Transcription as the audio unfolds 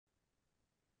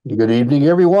Good evening,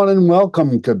 everyone, and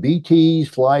welcome to BT's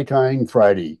Fly Tying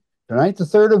Friday. Tonight, the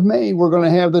 3rd of May, we're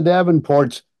going to have the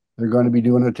Davenports. They're going to be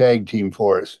doing a tag team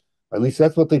for us. At least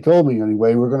that's what they told me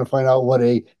anyway. We're going to find out what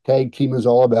a tag team is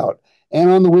all about. And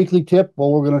on the weekly tip,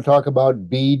 well, we're going to talk about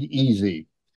Bead Easy.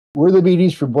 We're the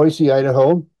Beadies from Boise,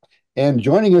 Idaho. And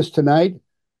joining us tonight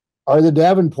are the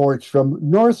Davenports from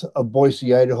north of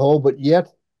Boise, Idaho, but yet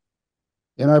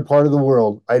in our part of the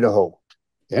world, Idaho.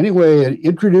 Anyway,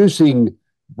 introducing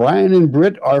Brian and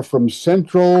Britt are from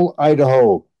central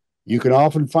Idaho. You can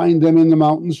often find them in the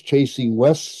mountains chasing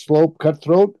west slope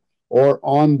cutthroat or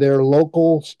on their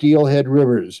local steelhead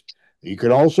rivers. You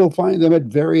can also find them at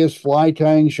various fly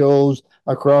tying shows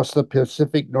across the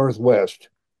Pacific Northwest.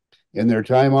 In their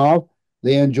time off,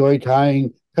 they enjoy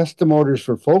tying custom orders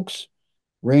for folks,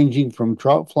 ranging from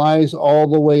trout flies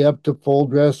all the way up to full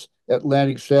dress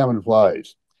Atlantic salmon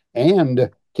flies,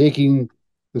 and taking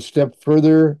the step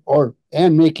further or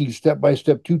and making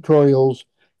step-by-step tutorials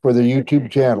for the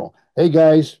YouTube channel. Hey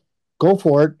guys, go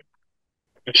for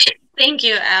it. Thank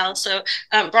you, Al. So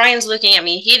Brian's looking at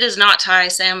me. He does not tie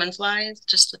salmon flies,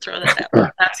 just to throw that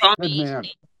out. That's on Good me. man.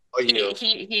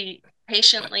 He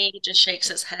patiently just shakes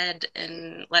his head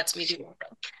and lets me do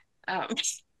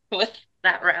it with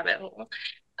that rabbit hole.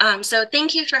 So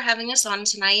thank you for having us on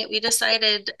tonight. We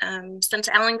decided, since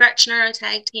Al and Gretchen are a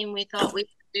tag team, we thought we could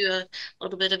do a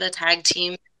little bit of a tag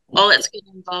team. All it's going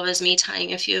to involve is me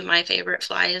tying a few of my favorite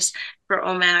flies for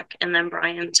Omak, and then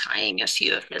Brian tying a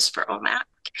few of his for Omak.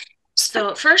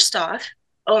 So first off,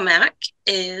 Omak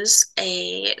is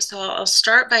so I'll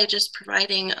start by just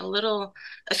providing a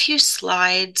few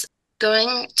slides.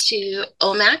 Going to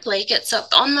Omak Lake, it's up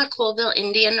on the Colville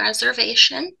Indian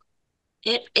Reservation.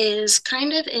 It is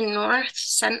kind of in north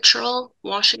central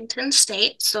Washington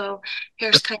state. So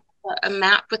here's kind of a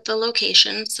map with the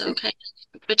location. So kind of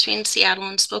between Seattle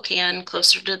and Spokane,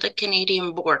 closer to the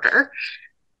Canadian border.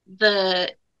 The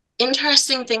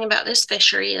interesting thing about this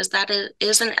fishery is that it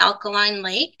is an alkaline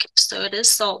lake, so it is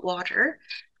saltwater.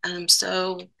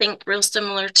 So think real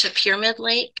similar to Pyramid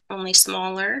Lake, only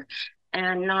smaller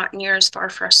and not near as far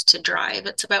for us to drive.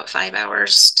 It's about 5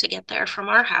 hours to get there from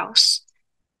our house,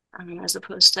 as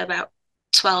opposed to about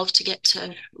 12 to get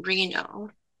to Reno.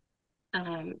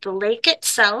 The lake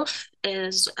itself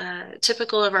is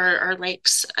typical of our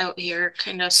lakes out here,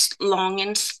 kind of long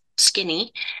and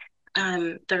skinny.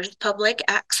 There's public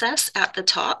access at the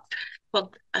top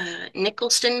called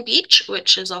Nicholson Beach,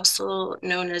 which is also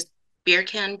known as Beer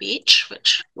Can Beach,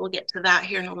 which we'll get to that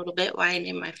here in a little bit, why I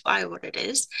named my fly what it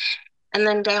is. And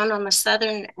then down on the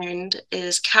southern end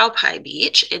is Cowpie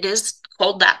Beach. It is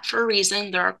called that for a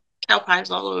reason. There are cow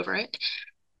pies all over it.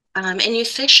 And you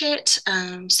fish it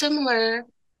similar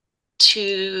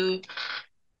to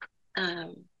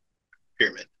um,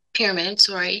 Pyramid. Pyramid,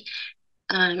 sorry,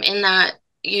 in that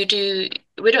they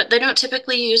don't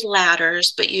typically use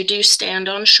ladders, but you do stand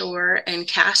on shore and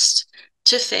cast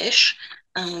to fish.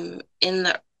 In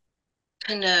the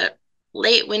kind of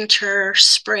late winter,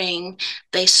 spring,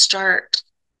 they start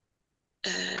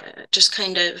just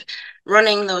kind of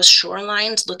running those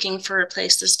shorelines looking for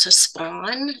places to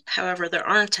spawn. However, there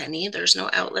aren't any. There's no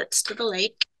outlets to the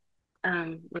lake,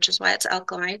 which is why it's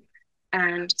alkaline.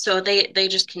 And so they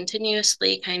just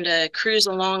continuously kind of cruise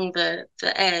along the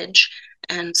edge.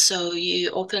 And so you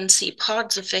often see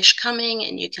pods of fish coming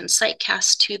and you can sight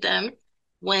cast to them.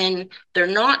 When they're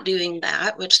not doing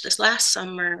that, which this last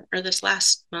summer or this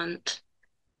last month,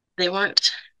 they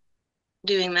weren't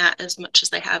doing that as much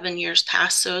as they have in years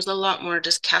past. So it was a lot more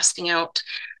just casting out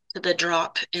to the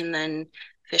drop and then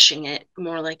fishing it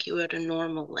more like you would a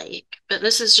normal lake. But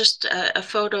this is just a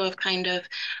photo of kind of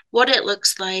what it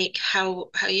looks like,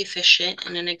 how you fish it,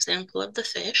 and an example of the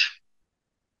fish.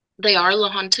 They are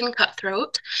Lahontan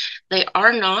cutthroat. They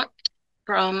are not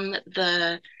from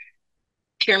the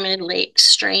Pyramid Lake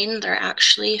strain. They're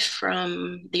actually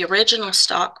from the original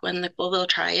stock when the Colville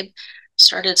tribe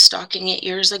started stocking it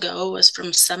years ago, was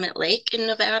from Summit Lake in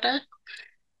Nevada,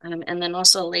 and then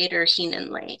also later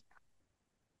Heenan Lake.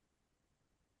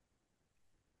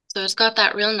 So it's got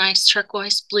that real nice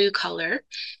turquoise blue color,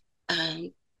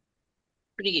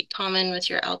 pretty common with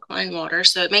your alkaline water.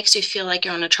 So it makes you feel like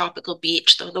you're on a tropical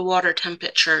beach, though the water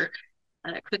temperature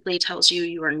quickly tells you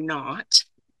you are not.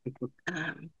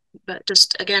 But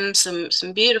just again, some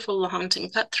beautiful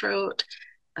Lahontan cutthroat.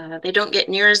 They don't get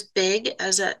near as big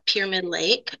as at Pyramid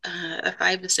Lake. A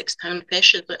 5 to 6 pound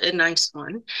fish is a nice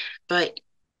one, but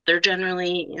they're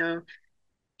generally,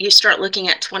 you start looking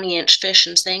at 20-inch fish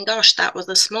and saying, gosh, that was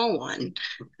a small one.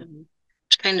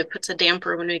 Which kind of puts a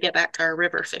damper when we get back to our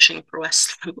river fishing for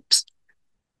West Slopes.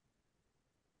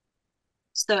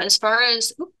 So as far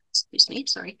as Excuse me,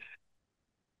 sorry.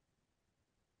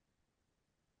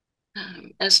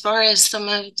 As far as some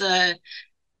of the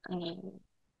uh,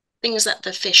 things that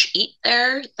the fish eat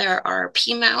there are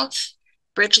pea mouth,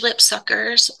 bridge lip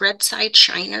suckers, red side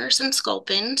shiners, and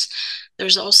sculpins.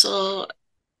 There's also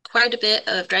quite a bit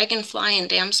of dragonfly and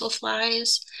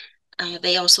damselflies.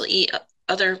 They also eat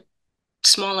other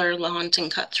smaller lawns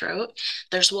and cutthroat.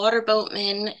 There's water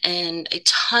boatmen and a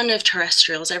ton of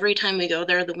terrestrials. Every time we go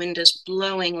there, the wind is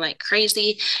blowing like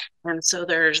crazy. And so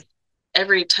there's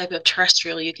every type of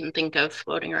terrestrial you can think of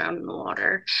floating around in the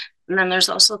water. And then there's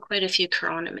also quite a few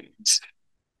chironomids.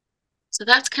 So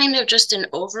that's kind of just an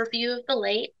overview of the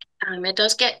lake. It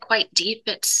does get quite deep.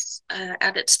 It's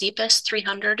at its deepest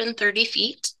 330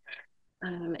 feet.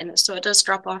 And so it does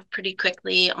drop off pretty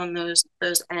quickly on those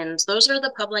ends. Those are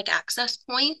the public access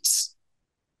points.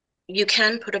 You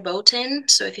can put a boat in.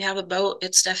 So if you have a boat,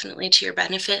 it's definitely to your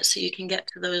benefit. So you can get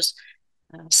to those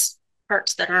uh,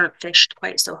 parts that aren't fished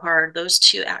quite so hard. Those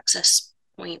two access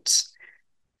points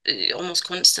almost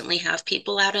constantly have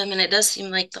people at them. And it does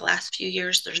seem like the last few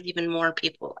years, there's even more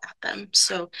people at them.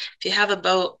 So if you have a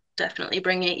boat, definitely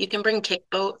bring it. You can bring kick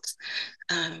boats,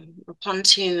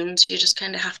 pontoons. You just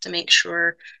kind of have to make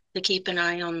sure to keep an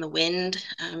eye on the wind.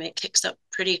 It kicks up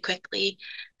pretty quickly,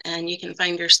 and you can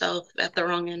find yourself at the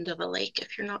wrong end of a lake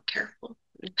if you're not careful,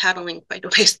 paddling quite a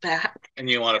ways back. And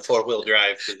you want a four-wheel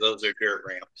drive because those are dirt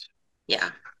ramps.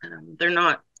 Yeah, they're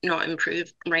not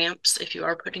improved ramps if you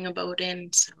are putting a boat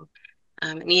in. So,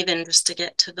 and even just to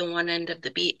get to the one end of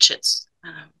the beach, it's a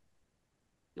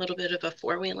little bit of a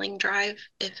four-wheeling drive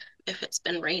if it's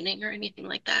been raining or anything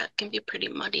like that. It can be pretty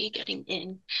muddy getting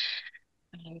in.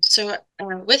 So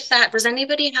with that, does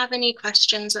anybody have any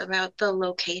questions about the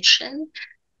location?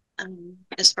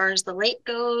 As far as the lake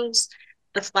goes,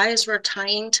 the flies we're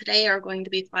tying today are going to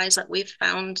be flies that we've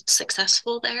found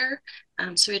successful there.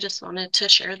 So we just wanted to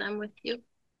share them with you.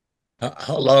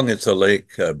 How long is the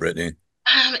lake, Brittany?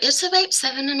 It's about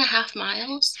 7.5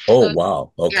 miles. Oh, So,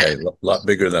 wow. Okay. yeah, A lot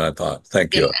bigger than I thought.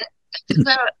 Thank yeah, you. it's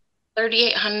about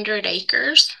 3,800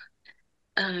 acres.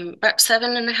 About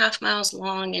 7.5 miles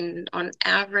long and on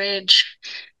average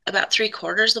about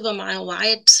 3/4 of a mile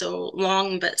wide, so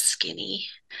long but skinny.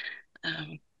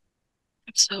 Um,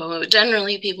 so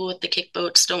generally people with the kick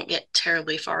boats don't get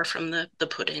terribly far from the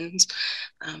put-ins.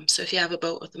 So if you have a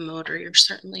boat with a motor, you're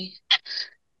certainly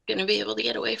going to be able to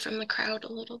get away from the crowd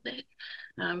a little bit.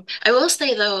 I will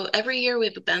say though, every year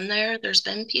we've been there, there's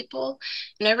been people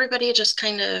and everybody just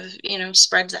kind of,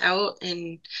 spreads out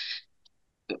and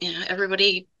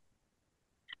everybody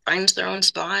finds their own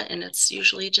spot and it's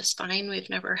usually just fine. We've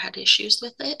never had issues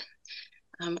with it.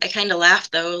 I kind of laugh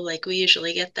though, like we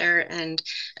usually get there and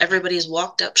everybody's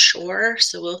walked up shore.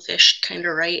 So we'll fish kind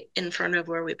of right in front of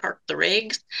where we park the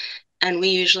rigs. And we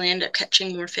usually end up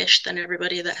catching more fish than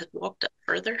everybody that has walked up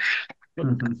further.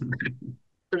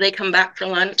 So they come back for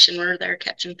lunch and we're there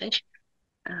catching fish.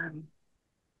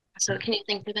 So can you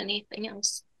think of anything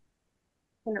else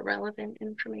kind of relevant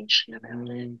information about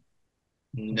it?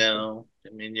 No,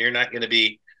 I mean, you're not going to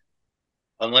be,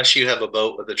 unless you have a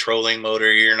boat with a trolling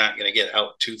motor, you're not going to get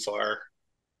out too far.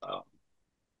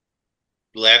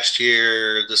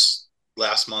 This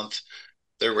last month,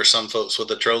 there were some folks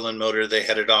with a trolling motor. They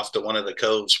headed off to one of the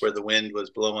coves where the wind was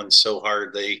blowing so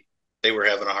hard they were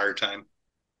having a hard time.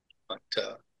 But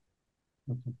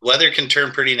weather can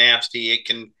turn pretty nasty.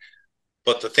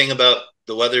 But the thing about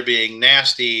the weather being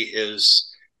nasty is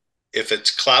if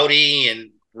it's cloudy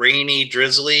and rainy,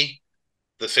 drizzly,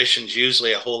 the fishing's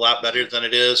usually a whole lot better than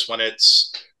it is when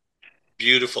it's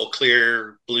beautiful,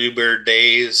 clear bluebird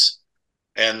days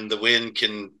and the wind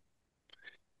can.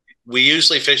 We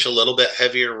usually fish a little bit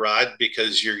heavier rod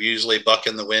because you're usually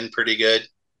bucking the wind pretty good.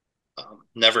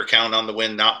 Never count on the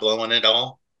wind not blowing at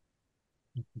all.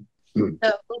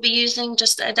 So we'll be using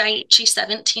just a Daiichi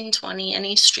 1720,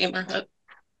 any streamer hook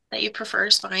that you prefer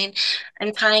is fine.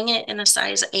 I'm tying it in a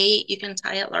size 8. You can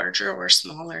tie it larger or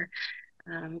smaller.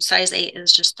 Size 8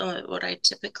 is just what I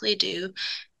typically do.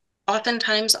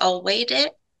 Oftentimes I'll weight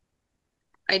it.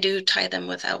 I do tie them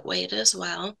without weight as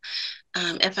well.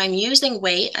 If I'm using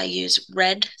weight, I use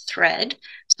red thread.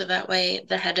 So that way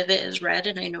the head of it is red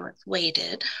and I know it's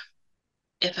weighted.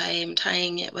 If I'm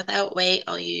tying it without weight,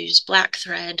 I'll use black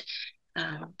thread.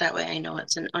 That way I know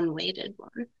it's an unweighted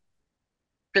one.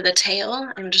 For the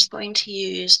tail, I'm just going to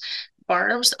use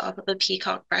barbs off of a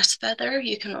peacock breast feather.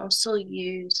 You can also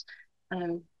use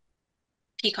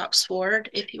peacock sword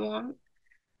if you want.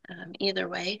 Either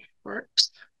way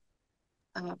works.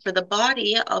 For the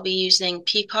body, I'll be using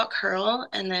peacock herl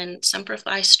and then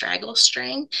semperfli straggle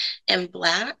string and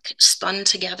black spun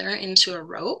together into a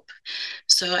rope.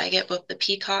 So I get both the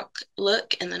peacock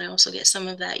look and then I also get some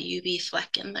of that UV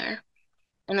fleck in there.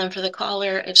 And then for the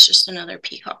collar, it's just another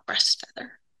peacock breast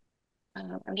feather.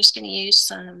 I'm just going to use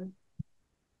some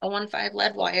 015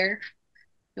 lead wire. If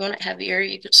you want it heavier,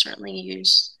 you could certainly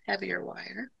use heavier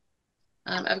wire.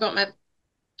 I've got my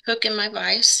hook in my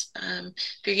vise. If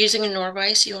you're using a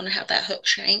Norvise, you want to have that hook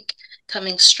shank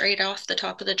coming straight off the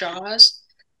top of the jaws.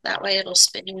 That way it'll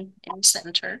spin in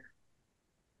center.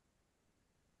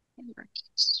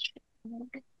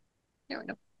 There we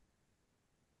go.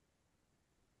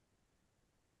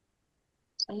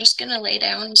 So I'm just going to lay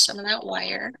down some of that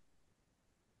wire.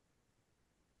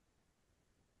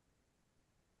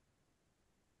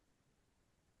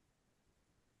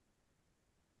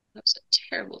 That was a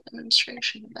terrible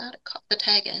demonstration of that. It caught the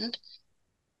tag end.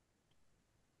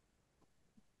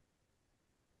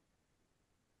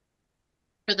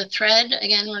 For the thread,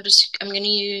 again, I'm going to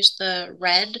use the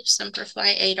red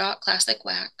Semperfli A-Dot Classic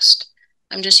Waxed.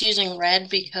 I'm just using red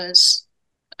because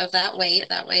of that weight.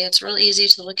 That way it's real easy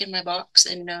to look in my box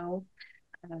and know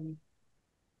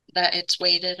that it's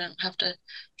weighted. I don't have to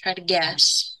try to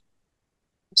guess.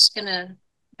 I'm just going to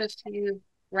put a few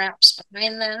wraps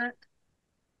behind that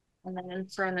and then in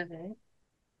front of it.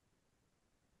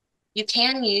 You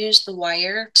can use the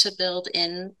wire to build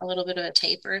in a little bit of a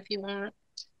taper if you want.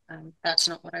 That's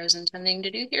not what I was intending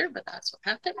to do here, but that's what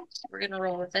happened. So we're going to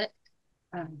roll with it.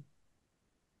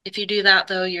 If you do that,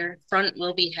 though, your front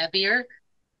will be heavier,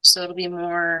 so it'll be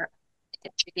more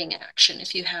like a jigging action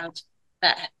if you have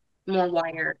that more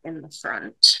wire in the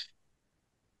front.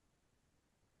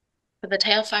 For the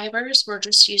tail fibers, we're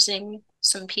just using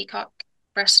some peacock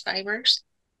breast fibers.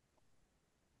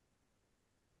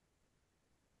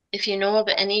 If you know of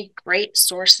any great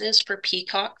sources for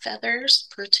peacock feathers,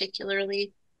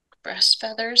 particularly breast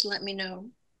feathers, let me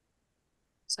know.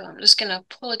 So I'm just going to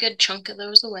pull a good chunk of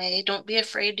those away. Don't be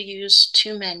afraid to use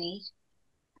too many.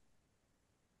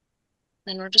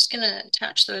 Then we're just going to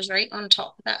attach those right on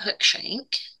top of that hook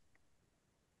shank.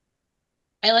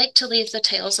 I like to leave the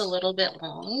tails a little bit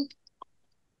long,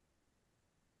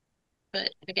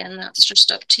 but again, that's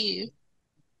just up to you.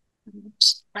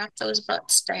 Just wrap those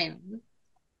butts down.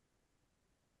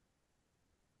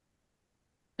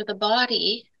 For the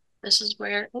body, this is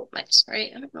where, oh,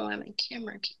 sorry, I don't know why my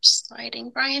camera keeps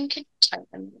sliding. Brian, can you type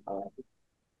in below?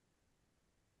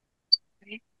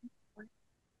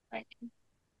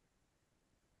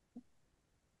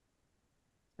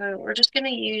 So we're just going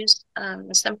to use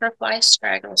the Semperfli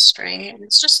straggle string, and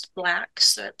it's just black,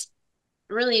 so it's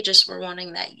really just we're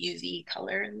wanting that UV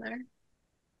color in there.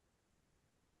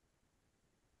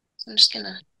 So I'm just going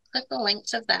to clip the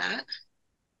length of that.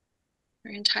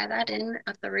 We're going to tie that in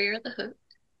at the rear of the hook.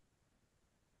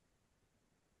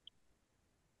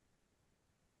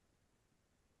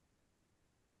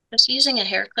 Just using a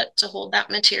hair clip to hold that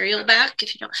material back.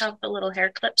 If you don't have the little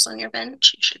hair clips on your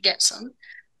bench, you should get some.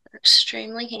 They're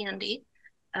extremely handy.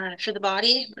 For the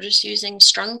body, we're just using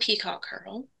strung peacock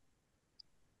herl.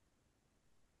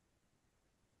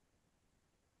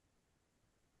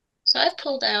 So I've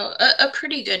pulled out a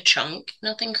pretty good chunk,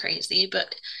 nothing crazy,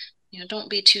 but don't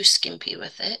be too skimpy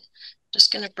with it.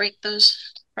 Just going to break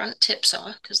those front tips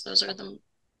off because those are the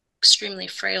extremely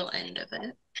frail end of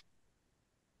it.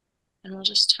 And we'll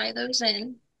just tie those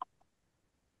in,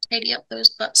 tidy up those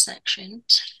butt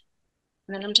sections.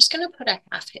 And then I'm just going to put a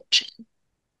half hitch in.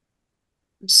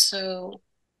 And so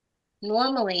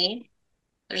normally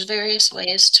there's various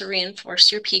ways to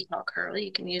reinforce your peacock herl.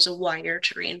 You can use a wire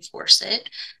to reinforce it.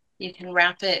 You can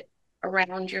wrap it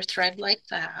around your thread like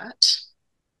that.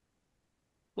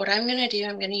 What I'm going to do,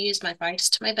 I'm going to use my vise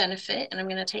to my benefit, and I'm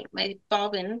going to take my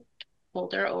bobbin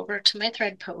holder over to my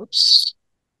thread post.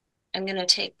 I'm going to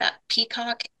take that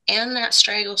peacock and that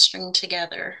straggle string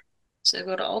together. So they've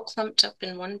got it all clumped up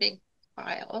in one big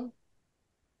pile.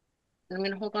 I'm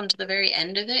going to hold on to the very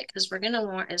end of it because we're going to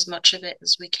want as much of it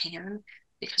as we can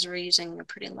because we're using a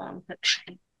pretty long hook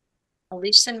shank. I'll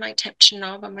loosen my tension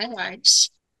knob on my vise.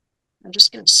 I'm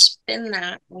just going to spin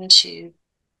that into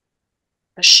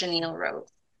a chenille rope.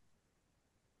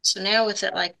 So now with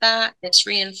it like that, it's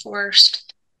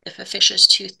reinforced. If a fish's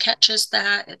tooth catches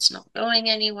that, it's not going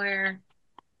anywhere.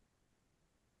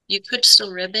 You could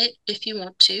still rib it if you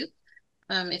want to.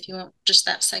 If you want just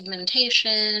that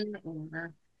segmentation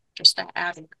or just that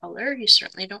added color, you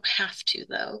certainly don't have to,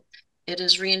 though. It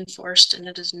is reinforced and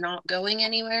it is not going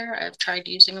anywhere. I've tried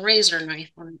using a razor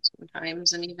knife on it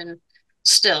sometimes, and even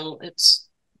still, it's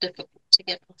difficult to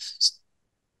get off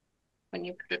when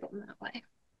you put it on that way.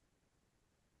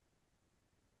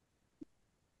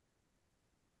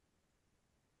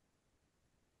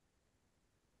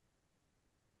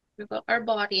 We've got our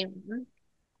body on.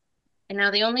 And now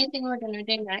the only thing we're going to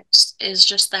do next is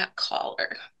just that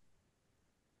collar.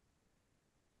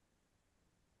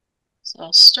 So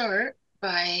I'll start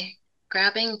by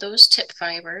grabbing those tip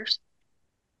fibers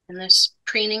and this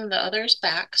preening the others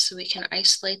back so we can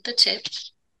isolate the tip.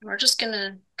 We're just going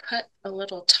to cut a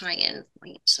little tie-in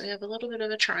point. So we have a little bit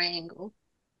of a triangle.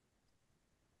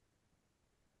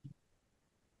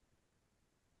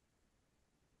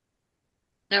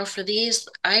 Now for these,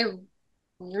 I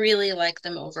really like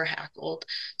them over hackled.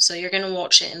 So you're going to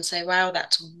watch it and say, wow,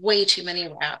 that's way too many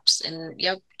wraps. And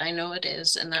yep, I know it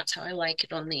is. And that's how I like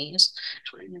it on these.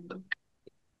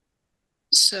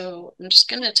 So I'm just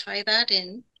going to tie that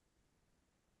in.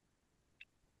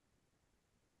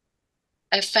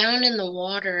 I found in the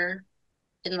water,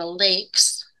 in the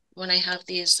lakes, when I have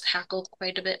these hackled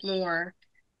quite a bit more,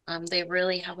 they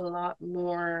really have a lot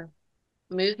more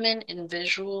movement and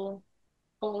visual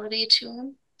quality to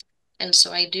them. And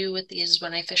so I do with these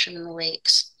when I fish them in the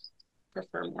lakes,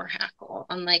 prefer more hackle.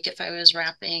 Unlike if I was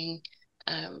wrapping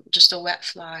just a wet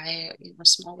fly, a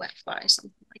small wet fly,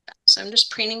 something like that. So I'm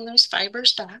just preening those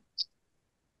fibers back.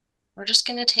 We're just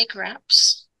going to take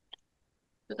wraps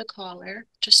with a collar,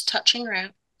 just touching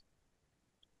wrap.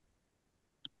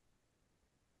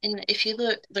 And if you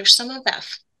look, there's some of that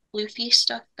floofy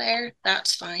stuff there.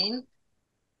 That's fine.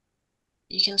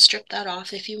 You can strip that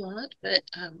off if you want, but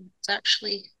it's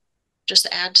actually just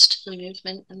adds to the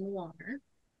movement in the water.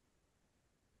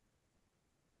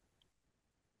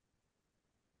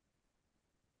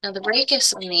 Now the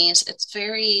rachis on these, it's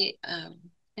very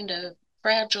kind of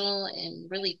fragile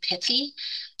and really pithy.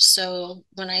 So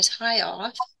when I tie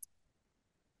off,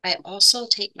 I also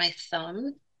take my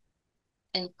thumb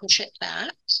and push it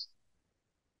back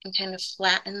and kind of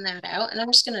flatten that out. And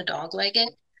I'm just going to dog leg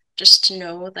it just to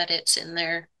know that it's in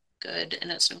there good and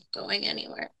it's not going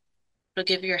anywhere. It'll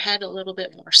give your head a little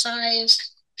bit more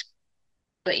size,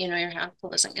 but you know, your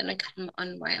hackle isn't going to come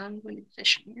unwound when you're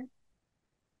fishing it.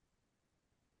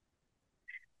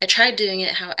 I tried doing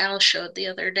it how Al showed the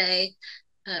other day,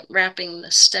 wrapping the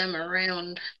stem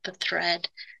around the thread,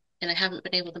 and I haven't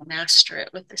been able to master it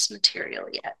with this material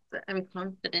yet, but I'm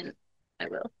confident I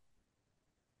will.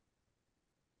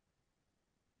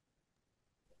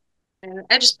 And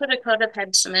I just put a coat of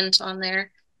head cement on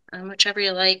there, whichever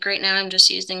you like. Right now I'm just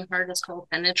using hardest coal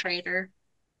penetrator.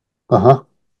 Uh-huh.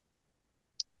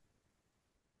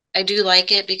 I do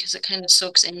like it because it kind of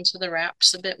soaks into the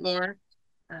wraps a bit more.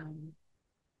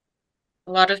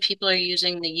 A lot of people are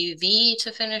using the UV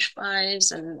to finish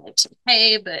flies, and it's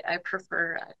okay, but I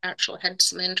prefer actual head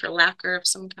cement or lacquer of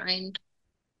some kind.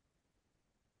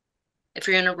 If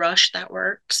you're in a rush, that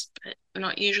works, but I'm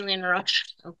not usually in a rush.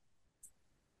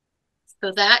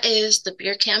 So that is the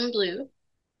beer can blue.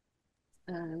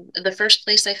 The first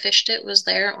place I fished it was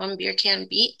there on Beer Can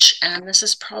Beach, and this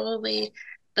is probably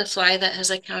the fly that has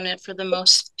accounted for the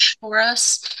most fish for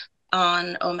us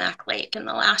on Omak Lake in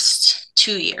the last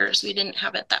 2 years. We didn't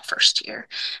have it that first year.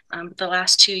 The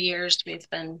last 2 years, we've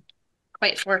been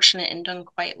quite fortunate and done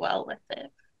quite well with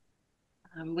it.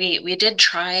 We did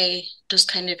try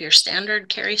just kind of your standard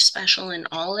carry special in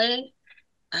olive.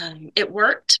 It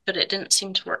worked, but it didn't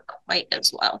seem to work quite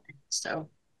as well. So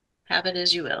have it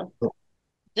as you will.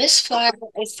 This fly,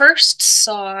 I first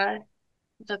saw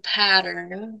the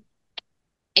pattern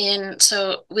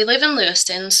so we live in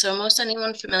Lewiston, so most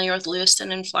anyone familiar with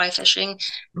Lewiston and fly fishing,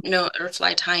 or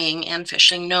fly tying and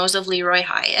fishing knows of Leroy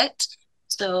Hyatt.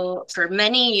 So for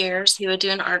many years, he would do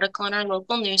an article in our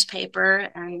local newspaper,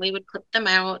 and we would clip them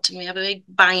out, and we have a big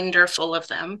binder full of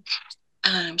them.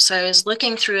 So I was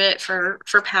looking through it for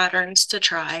patterns to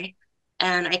try,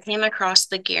 and I came across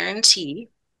the Guarantee,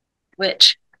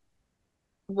 which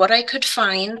what I could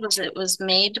find was it was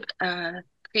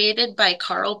created by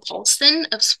Carl Paulson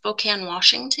of Spokane,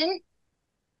 Washington.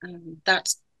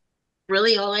 That's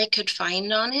really all I could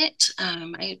find on it.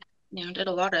 I did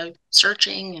a lot of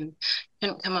searching and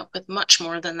couldn't come up with much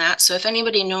more than that. So if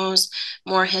anybody knows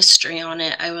more history on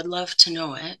it, I would love to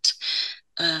know it.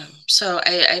 So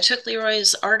I took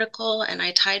Leroy's article and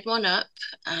I tied one up.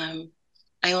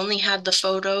 I only had the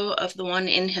photo of the one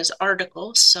in his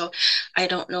article, so I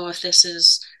don't know if this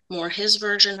is more his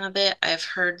version of it. I've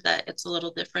heard that it's a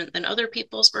little different than other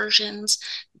people's versions,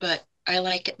 but I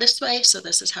like it this way, so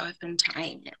this is how I've been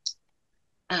tying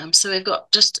it. So we've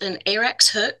got just an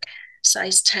Arex hook,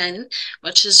 size 10,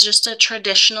 which is just a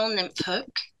traditional nymph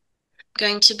hook.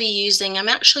 I'm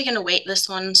actually going to weight this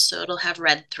one so it'll have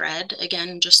red thread.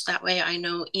 Again, just that way I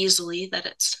know easily that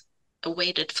it's a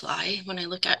weighted fly when I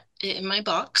look at it in my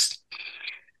box.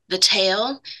 The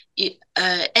tail,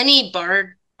 any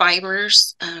barred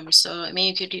fibers. So I mean,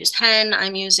 you could use hen.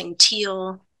 I'm using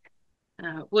teal,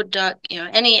 wood duck.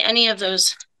 Any of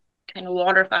those kind of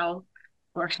waterfowl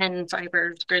or hen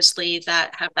fibers, grizzly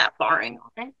that have that barring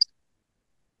on it.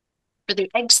 For the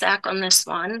egg sac on this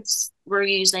one, we're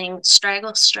using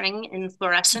straggle string in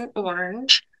fluorescent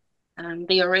orange.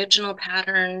 The original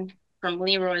pattern from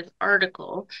Leroy's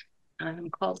article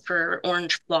called for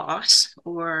orange floss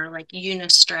or like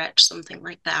unistretch, something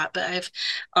like that. But I've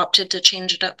opted to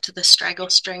change it up to the straggle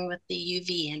string with the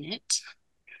UV in it.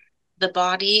 The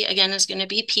body, again, is going to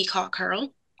be peacock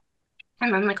herl.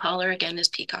 And then the collar, again, is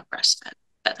peacock breast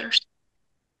feathers.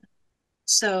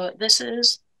 So this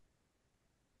is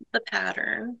the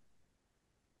pattern.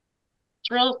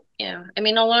 It's real, I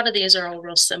mean, a lot of these are all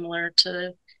real similar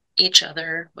to each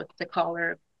other with the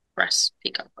collar, breast,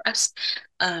 peacock breast.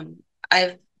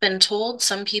 I've been told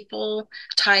some people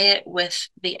tie it with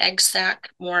the egg sac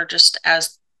more just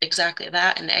as exactly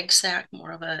that, an egg sac,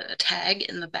 more of a tag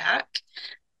in the back.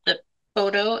 The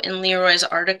photo in Leroy's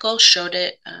article showed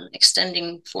it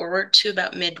extending forward to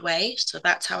about midway. So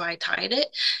that's how I tied it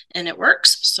and it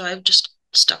works. So I've just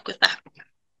stuck with that.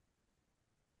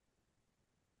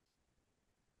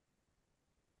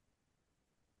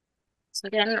 So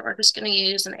again, we're just going to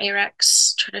use an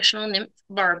Ahrex traditional nymph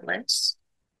barbless.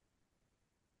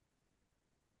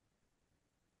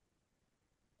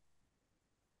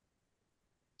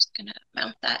 Just going to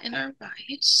mount that in our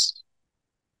vise.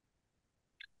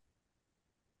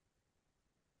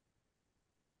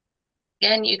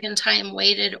 Again, you can tie them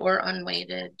weighted or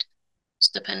unweighted,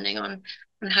 just depending on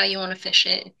how you want to fish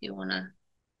it, if you want to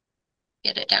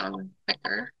get it down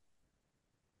quicker.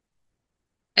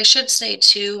 I should say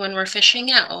too, when we're fishing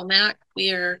at Omak,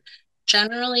 we're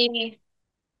generally,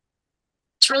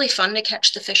 it's really fun to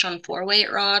catch the fish on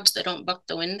 4-weight rods that don't buck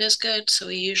the wind as good. So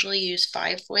we usually use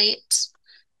 5 weights.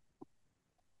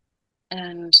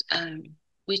 And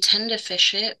we tend to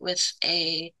fish it with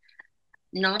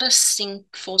not a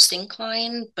full sink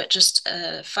line, but just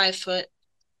a 5-foot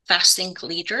fast sink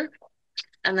leader.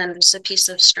 And then just a piece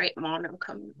of straight mono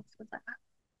coming off of that.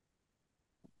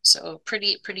 So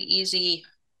pretty easy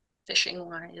fishing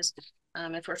wise.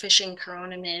 If we're fishing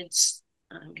chironomids,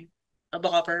 a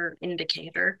bobber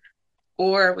indicator,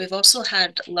 or we've also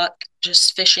had luck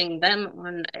just fishing them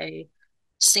on a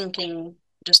sinking,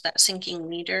 just that sinking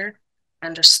leader,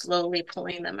 and just slowly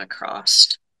pulling them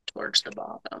across towards the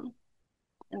bottom.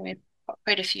 And we've caught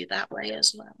quite a few that way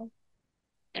as well,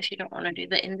 if you don't want to do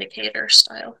the indicator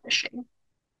style fishing.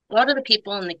 A lot of the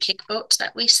people in the kick boats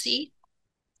that we see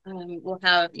will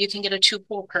have, you can get a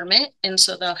 2-pole permit, and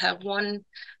so they'll have one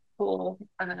pole,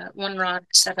 one rod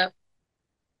set up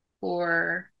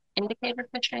for indicator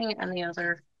fishing and the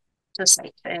other to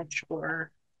sight fish,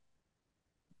 or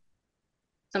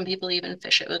some people even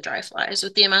fish it with dry flies.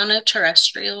 With the amount of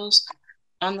terrestrials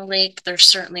on the lake, there's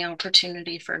certainly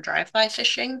opportunity for dry fly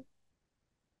fishing.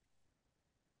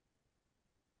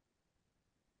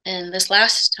 And this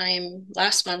last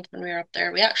month when we were up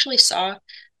there, we actually saw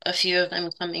a few of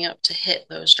them coming up to hit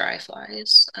those dry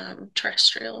flies,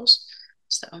 terrestrials.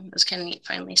 So it was kind of neat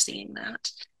finally seeing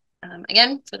that.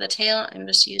 Again, for the tail, I'm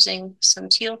just using some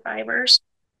teal fibers.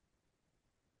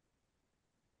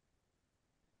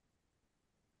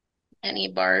 Any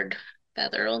barred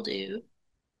feather will do.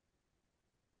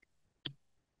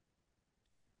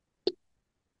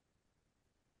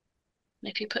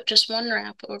 And if you put just one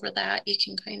wrap over that, you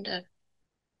can kind of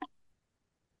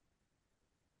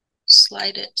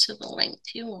slide it to the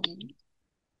length you want.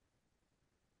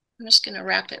 I'm just going to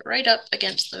wrap it right up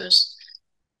against those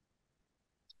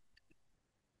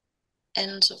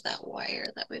ends of that wire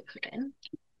that we put in.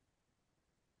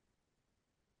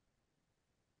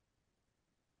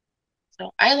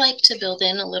 So I like to build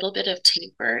in a little bit of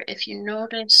taper. If you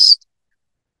notice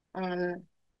on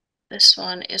this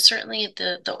one, is certainly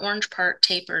the orange part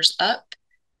tapers up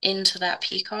into that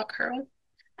peacock herl.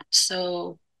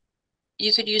 So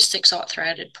you could use 6/0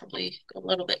 thread, it'd probably go a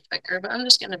little bit quicker, but I'm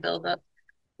just going to build up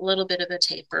a little bit of a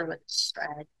taper with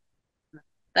thread.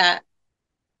 That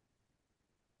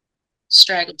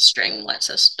straggled string lets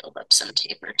us build up some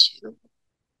taper too.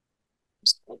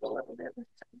 Just build a little bit with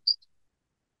things.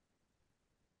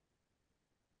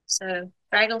 So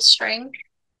straggled string,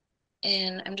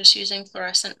 and I'm just using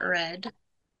fluorescent red.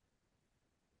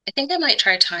 I think I might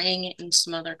try tying it in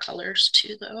some other colors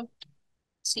too, though.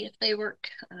 See if they work.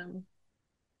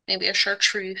 Maybe a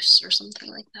chartreuse or something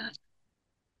like that.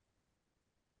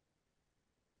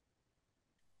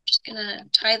 Just gonna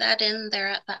tie that in there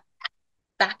at that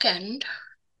back end.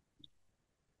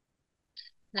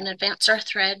 Then advance our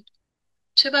thread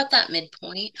to about that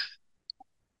midpoint.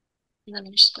 And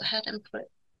then just go ahead and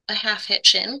put a half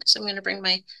hitch in because I'm going to bring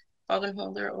my bobbin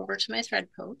holder over to my thread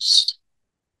post.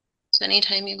 So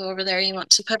anytime you go over there, you want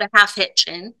to put a half hitch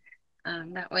in.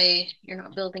 That way you're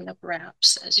not building up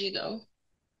wraps as you go.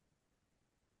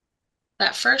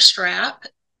 That first wrap,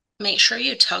 make sure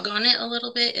you tug on it a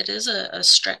little bit. It is a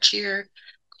stretchier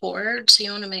cord, so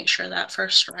you want to make sure that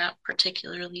first wrap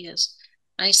particularly is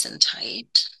nice and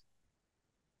tight.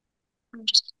 I'm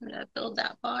just going to build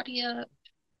that body up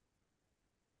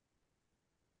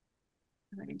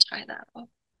and then tie that up.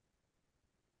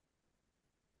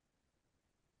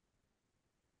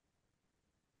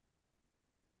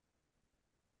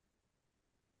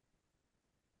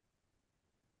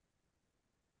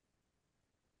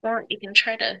 Or you can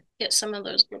try to get some of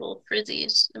those little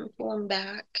frizzies and pull them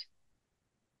back.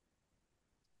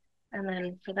 And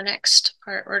then for the next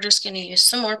part, we're just going to use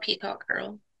some more peacock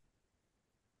herl.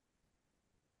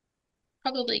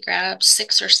 Probably grab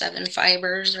 6 or 7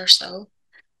 fibers or so.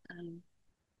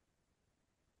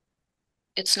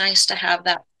 It's nice to have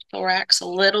that thorax a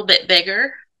little bit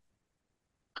bigger,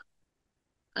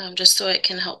 just so it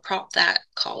can help prop that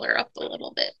collar up a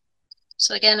little bit.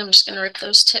 So again, I'm just going to rip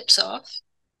those tips off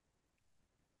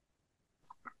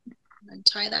and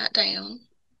tie that down.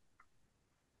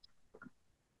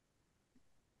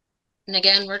 And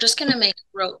again, we're just going to make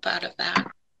rope out of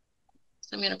that.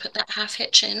 So I'm going to put that half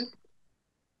hitch in,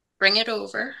 bring it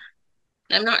over.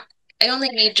 And I only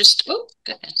need just, oh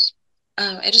goodness.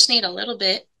 I just need a little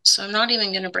bit. So I'm not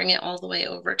even going to bring it all the way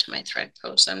over to my thread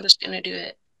post. I'm just going to do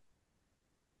it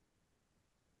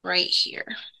right here.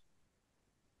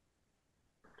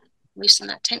 Loosen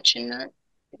that tension nut,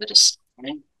 give it a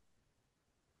spin.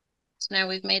 So now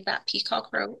we've made that peacock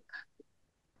rope.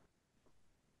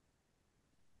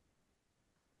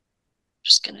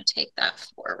 Just going to take that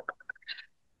forward.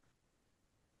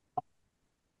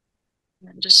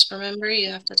 And just remember,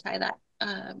 you have to tie that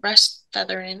breast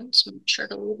feather in, so make sure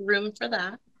to leave room for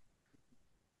that.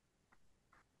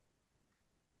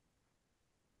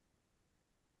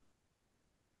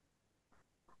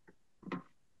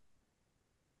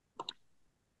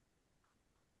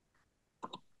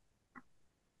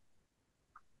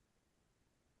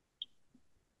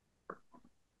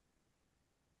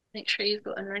 Make sure you've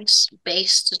got a nice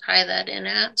base to tie that in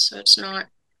at so it's not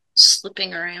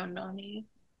slipping around on you.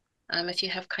 If you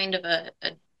have kind of a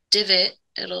divot,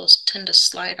 it'll tend to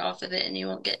slide off of it and you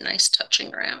won't get nice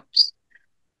touching wraps.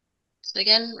 So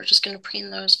again, we're just going to preen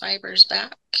those fibers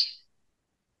back.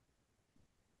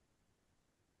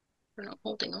 We're not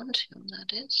holding on to them,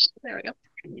 that is. There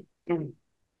we go.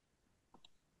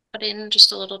 Put in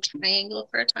just a little triangle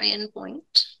for a tie-in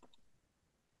point.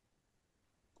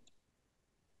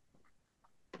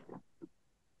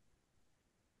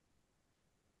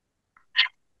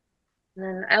 And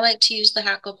then I like to use the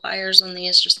hackle pliers on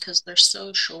these just because they're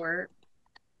so short.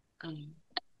 And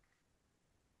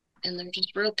they're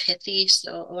just real pithy,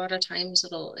 so a lot of times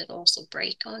it'll also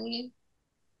break on you.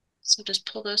 So just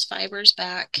pull those fibers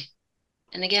back.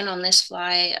 And again, on this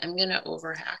fly, I'm going to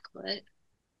over hackle it.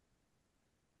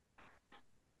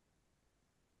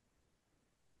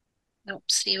 Nope,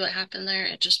 see what happened there?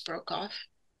 It just broke off.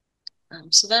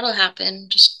 So that'll happen.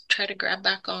 Just try to grab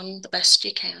back on the best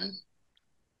you can.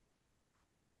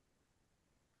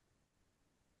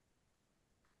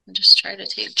 And just try to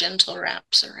take gentle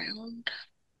wraps around.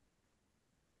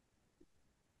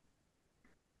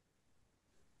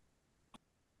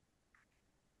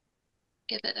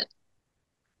 Give it a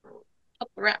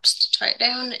couple wraps to tie it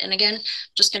down. And again,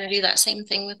 just going to do that same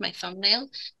thing with my thumbnail.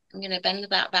 I'm going to bend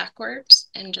that backwards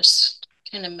and just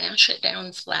kind of mash it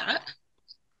down flat.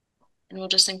 And we'll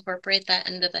just incorporate that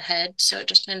into the head so it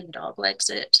just kind of dog legs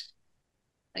it.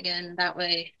 Again, that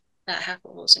way that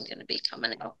hackle isn't going to be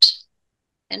coming out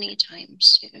anytime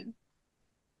soon.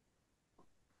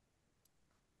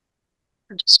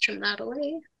 And just trim that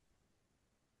away.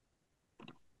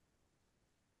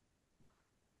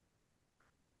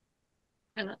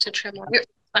 Try not to trim all your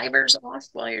fibers off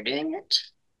while you're doing it.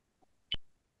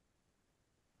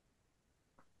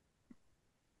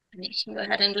 And you can go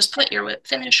ahead and just put your whip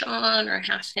finish on or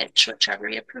half hitch, whichever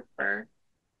you prefer.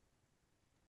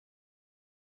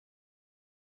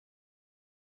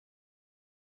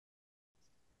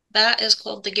 That is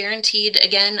called the Guaranteed.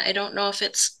 Again, I don't know if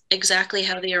it's exactly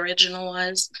how the original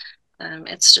was.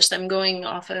 It's just I'm going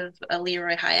off of a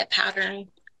Leroy Hyatt pattern,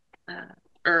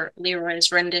 or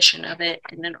Leroy's rendition of it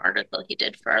in an article he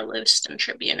did for our Lewiston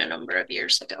Tribune a number of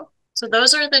years ago. So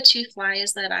those are the 2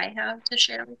 flies that I have to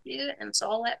share with you. And so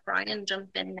I'll let Brian jump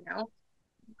in now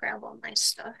and grab all my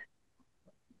stuff.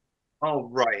 All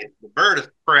right, the bird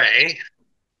of prey.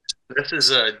 This is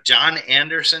a John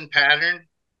Anderson pattern.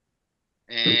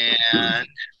 and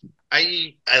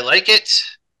I like it.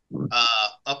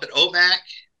 Up at Omak,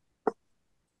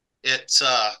 it's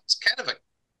kind of a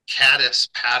caddis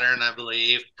pattern, I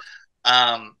believe.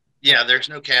 Yeah, there's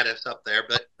no caddis up there,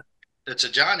 but it's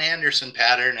a John Anderson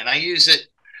pattern, and I use it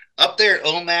up there at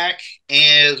Omak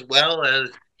as well as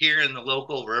here in the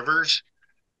local rivers.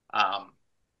 The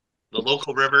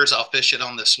local rivers, I'll fish it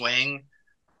on the swing.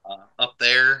 Up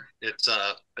there, it's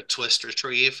a twist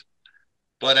retrieve.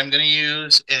 But I'm going to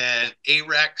use an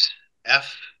Arex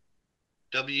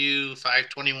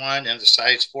FW521 as a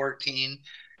size 14.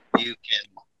 You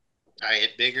can tie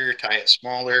it bigger, tie it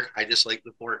smaller. I just like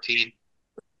the 14.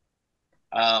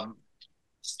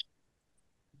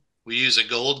 We use a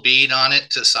gold bead on it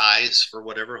to size for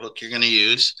whatever hook you're going to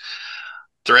use.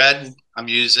 Thread, I'm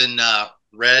using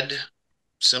red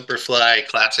Simperfly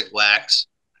Classic Wax.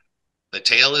 The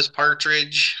tail is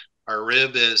partridge. Our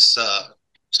rib is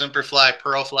Simperfly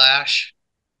Pearl Flash.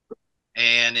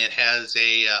 And it has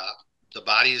the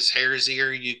body is hare's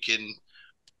ear. You can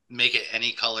make it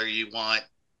any color you want.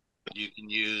 You can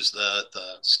use the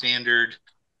standard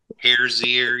hare's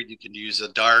ear. You can use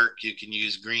a dark. You can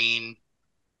use green.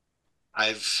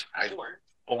 I've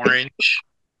orange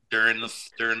during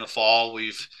the fall.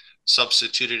 We've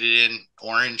substituted it in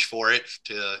orange for it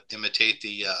to imitate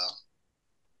the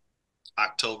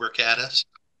October caddis,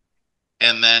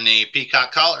 and then a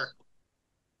peacock collar,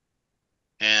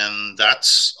 and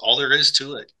that's all there is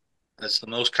to it. That's the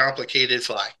most complicated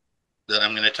fly that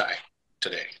I'm going to tie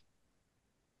today.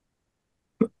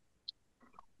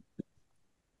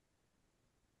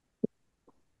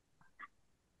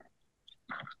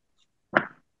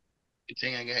 Good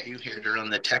thing I got you here to run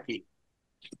the techie.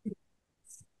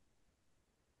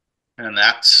 And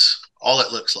that's all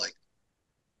it looks like.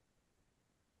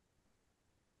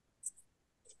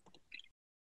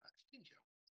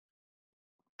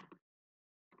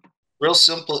 Real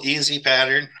simple, easy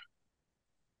pattern.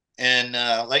 And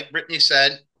like Brittany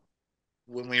said,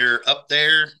 when we were up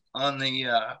there on the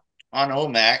on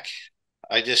Omak,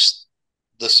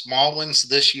 the small ones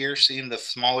this year the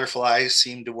smaller flies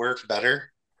seem to work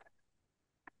better.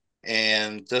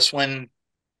 And this one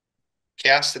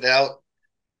cast it out.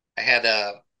 I had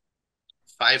a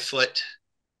 5-foot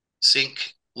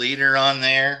sink leader on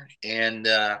there, and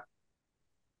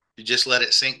you just let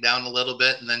it sink down a little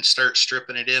bit and then start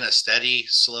stripping it in a steady,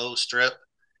 slow strip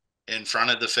in front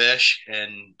of the fish,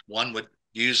 and one would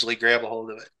usually grab a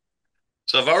hold of it.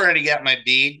 So I've already got my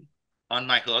bead on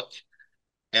my hook,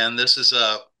 and this is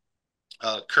a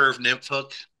curved nymph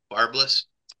hook, barbless.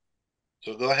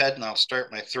 So go ahead and I'll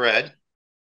start my thread.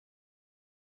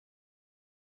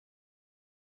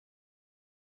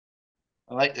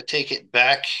 I like to take it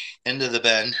back into the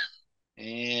bend,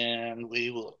 and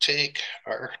we will take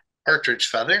our partridge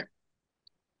feather,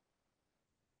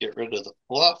 get rid of the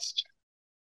fluff.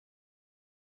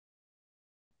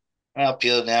 I'll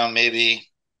peel down maybe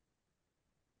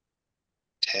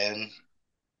 10.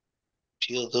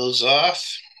 Peel those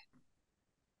off.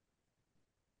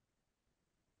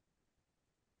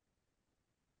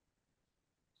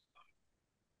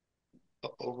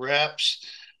 Couple wraps.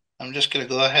 I'm just going to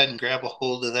go ahead and grab a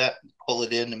hold of that and pull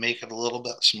it in to make it a little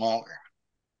bit smaller.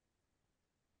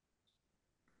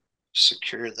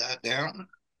 Secure that down.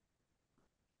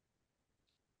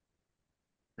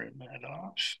 Bring that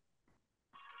off.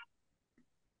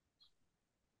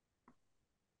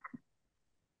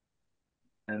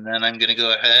 And then I'm going to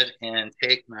go ahead and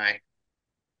take my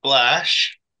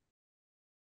flash.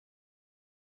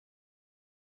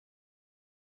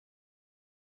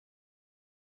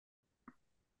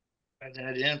 Add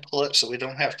that in, pull it so we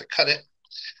don't have to cut it.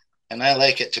 And I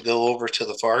like it to go over to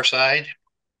the far side.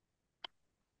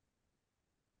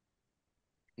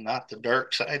 Not the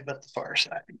dark side, but the far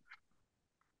side.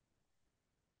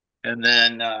 And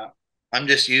then I'm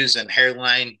just using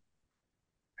hairline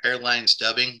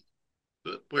stubbing.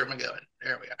 Where am I going?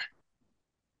 There we are.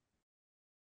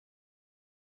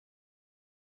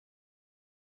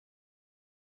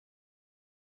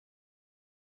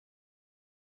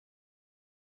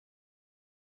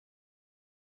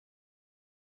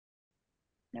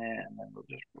 And then we'll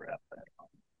just wrap that on.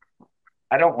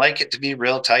 I don't like it to be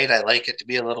real tight. I like it to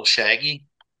be a little shaggy.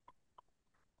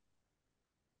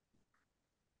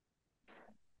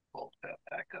 Pull that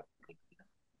back up.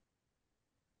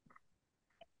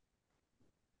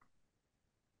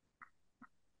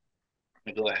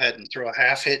 I'm going to go ahead and throw a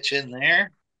half hitch in there.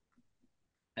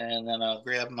 And then I'll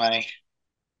grab my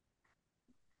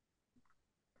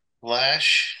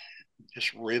flash,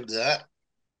 just rib that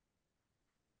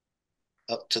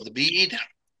up to the bead.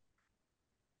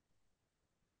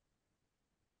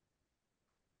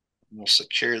 We'll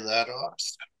secure that off.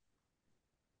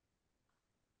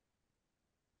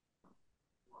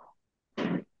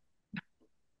 And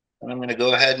I'm going to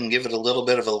go ahead and give it a little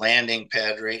bit of a landing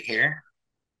pad right here.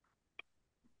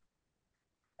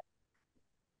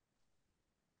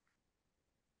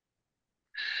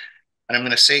 And I'm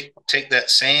going to take that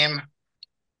same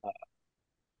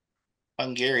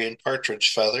Hungarian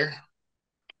partridge feather,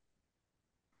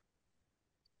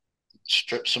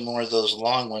 strip some more of those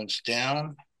long ones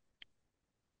down.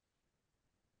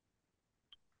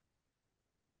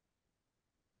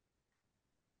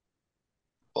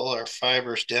 Pull our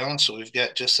fibers down so we've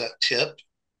got just that tip.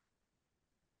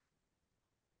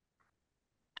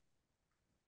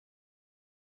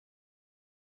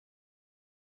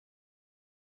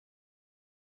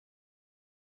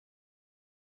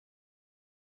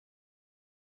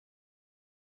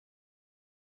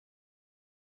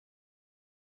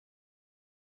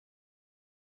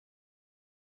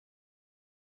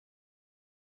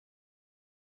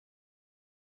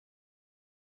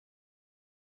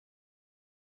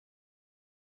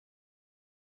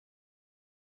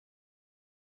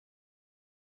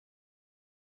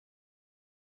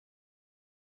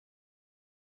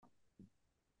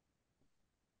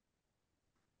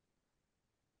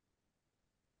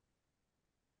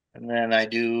 And then I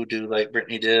do like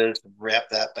Brittany did, wrap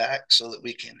that back so that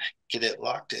we can get it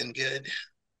locked in good.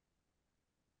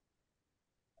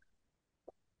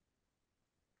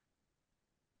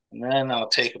 And then I'll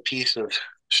take a piece of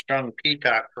strung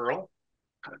peacock pearl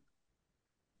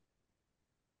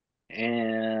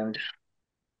and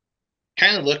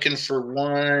kind of looking for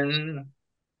one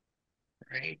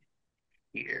right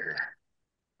here.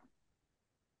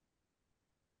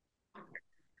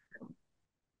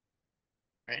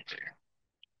 Right there.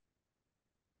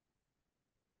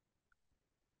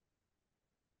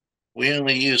 We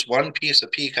only use one piece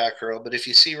of peacock pearl, but if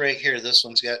you see right here, this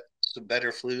one's got some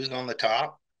better flues on the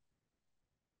top.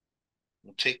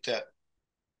 We'll take that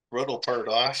brittle part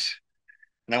off.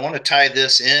 And I want to tie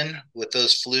this in with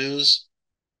those flues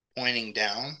pointing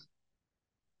down.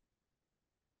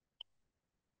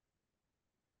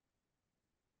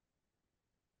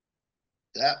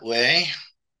 That way,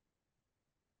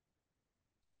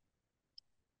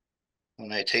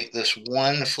 when I take this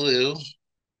one flue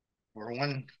or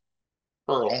one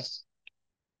pearl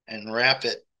and wrap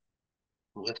it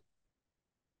with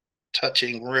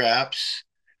touching wraps,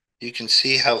 you can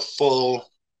see how full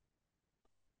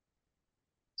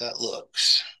that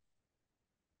looks.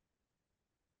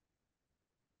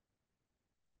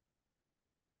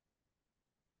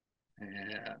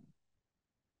 And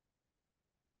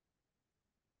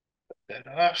put that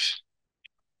off.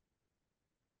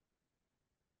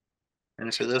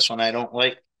 And for this one, I don't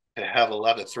like to have a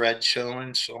lot of thread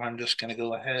showing, so I'm just going to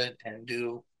go ahead and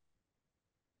do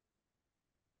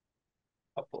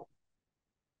a couple.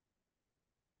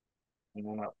 You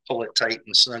want to pull it tight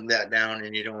and snug that down,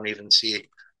 and you don't even see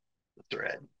the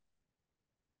thread.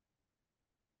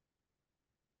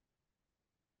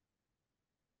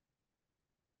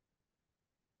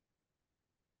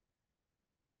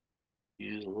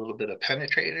 Use a little bit of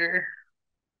penetrator.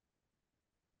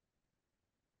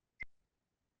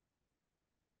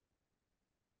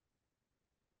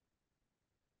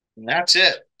 And that's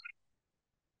it.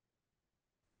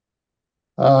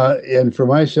 And for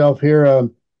myself here,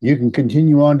 you can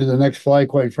continue on to the next fly.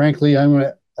 Quite frankly, I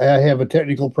have a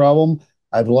technical problem.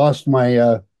 I've lost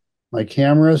my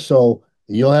camera, so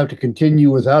you'll have to continue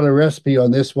without a recipe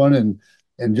on this one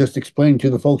and just explain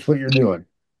to the folks what you're doing.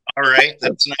 All right,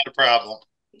 that's not a problem.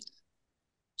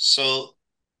 So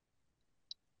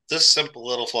this simple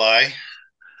little fly,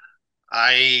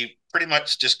 I pretty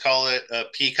much just call it a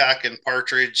peacock and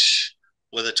partridge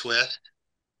with a twist.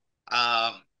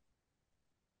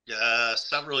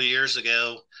 Several years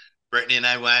ago, Brittany and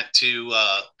I went to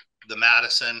the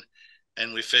Madison,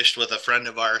 and we fished with a friend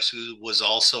of ours who was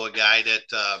also a guide at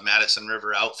Madison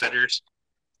River Outfitters.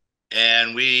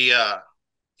 And he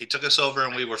took us over,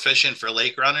 and we were fishing for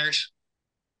lake runners.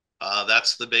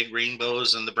 That's the big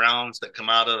rainbows and the browns that come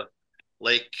out of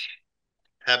Lake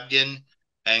Hebgen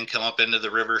and come up into the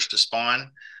rivers to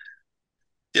spawn.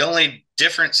 The only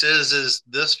difference is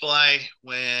this fly,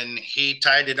 when he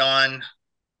tied it on,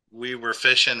 we were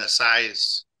fishing a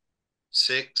size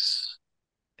 6,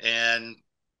 and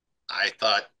I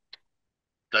thought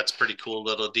that's pretty cool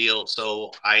little deal.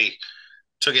 So I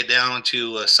took it down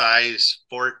to a size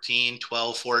 14,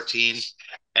 12, 14,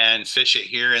 and fish it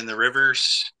here in the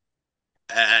rivers.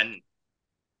 And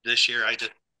this year I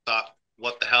just thought,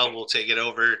 what the hell, we'll take it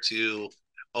over to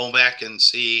Omak and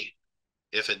see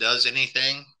if it does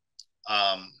anything.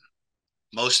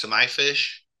 Most of my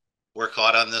fish were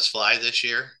caught on this fly this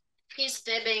year? He's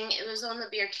fibbing. It was on the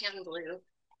beer can blue.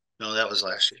 No, that was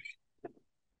last year.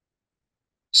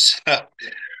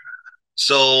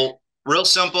 So real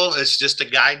simple. It's just a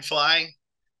guide fly.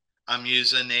 I'm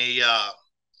using a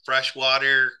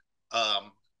freshwater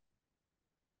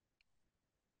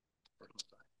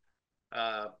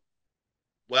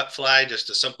wet fly, just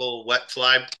a simple wet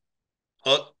fly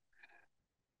hook.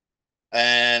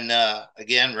 And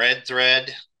again, red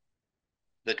thread.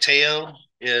 The tail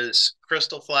is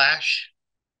crystal flash.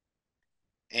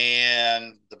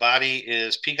 And the body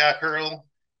is peacock herl.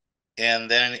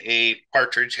 And then a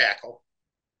partridge hackle.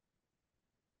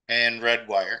 And red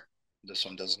wire. This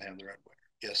one doesn't have the red wire.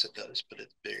 Yes, it does, but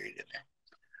it's buried in there.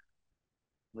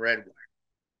 Red wire.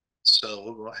 So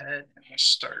we'll go ahead and we'll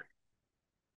start.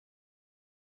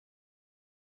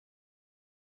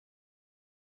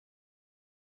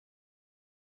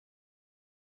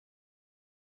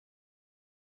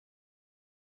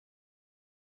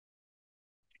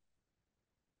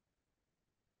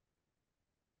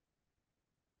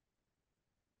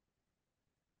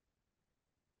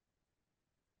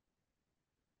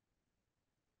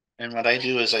 And what I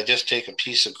do is I just take a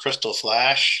piece of crystal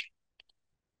flash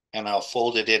and I'll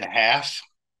fold it in half.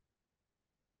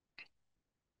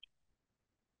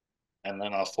 And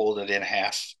then I'll fold it in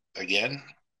half again.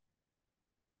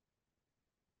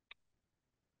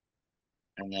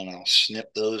 And then I'll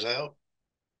snip those out.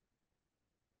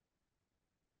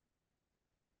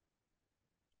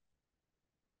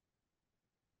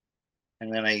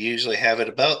 And then I usually have it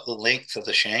about the length of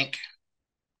the shank.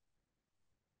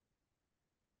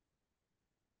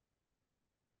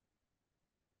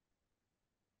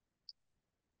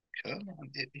 Come on,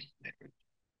 baby.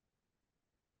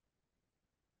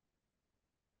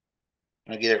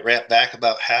 I'll get it wrapped back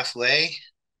about halfway.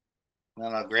 And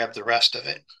then I'll grab the rest of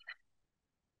it.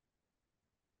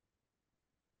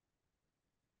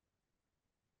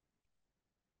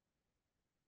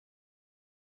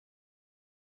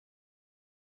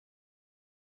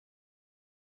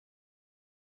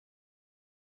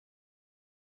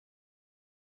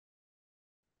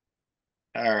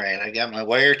 All right, I got my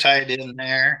wire tied in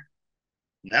there.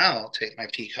 Now I'll take my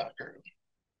peacock herb.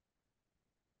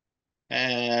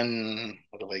 And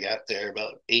what have I got there?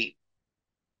 About 8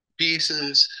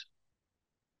 pieces.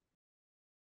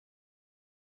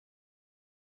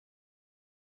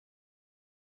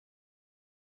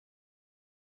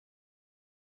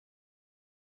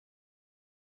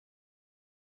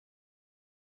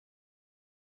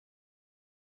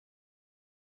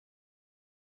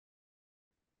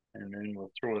 And then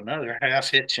we'll throw another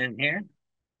half hitch in here.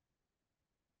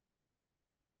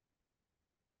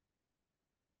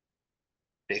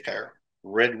 Take our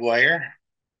red wire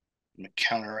and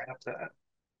counter wrap that.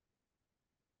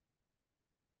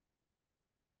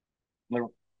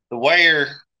 The wire,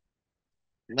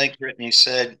 like Brittany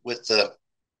said, with the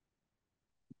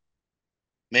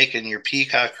making your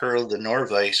peacock herl the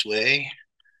Norvise way,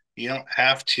 you don't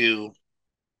have to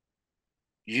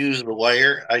use the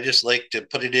wire. I just like to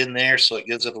put it in there so it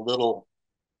gives it a little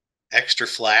extra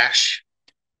flash.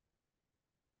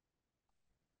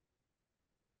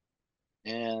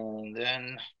 And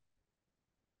then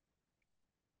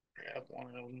grab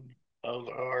one of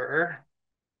our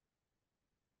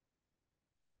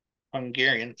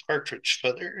Hungarian partridge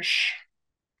feathers.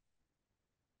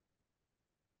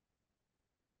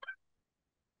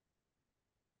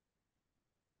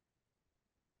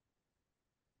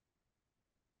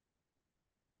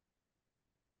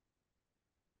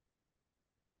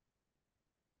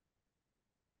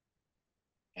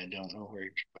 I don't know where.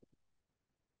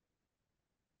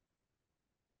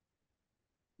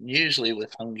 Usually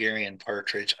with Hungarian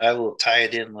partridge, I will tie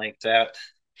it in like that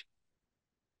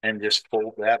and just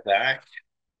fold that back.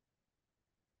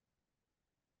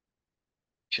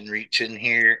 Can reach in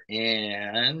here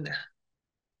and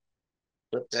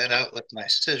flip that out with my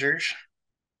scissors.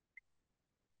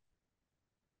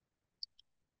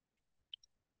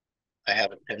 I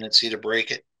have a tendency to break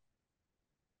it.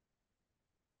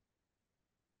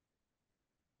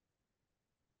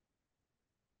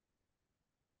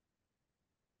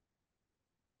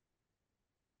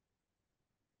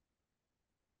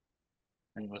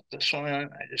 And with this one, I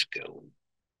just go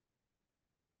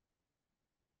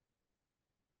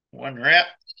one wrap.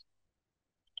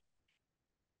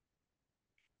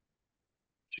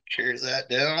 Secure that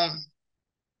down.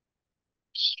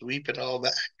 Sweep it all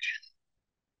back.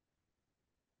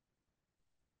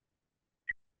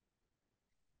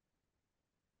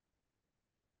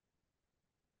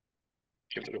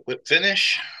 Give it a whip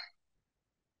finish.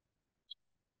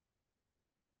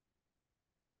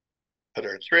 Put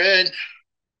our thread.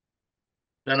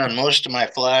 Then on most of my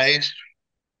flies,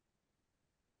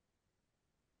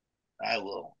 I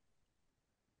will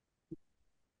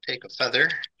take a feather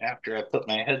after I put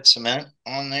my head cement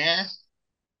on there.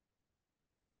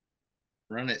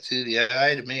 Run it through the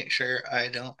eye to make sure I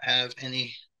don't have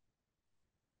any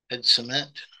head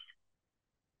cement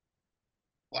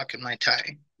blocking my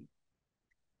tie.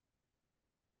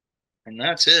 And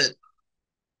that's it.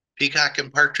 Peacock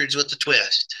and partridge with a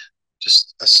twist.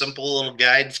 Just a simple little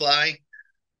guide fly.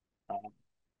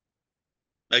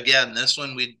 Again, this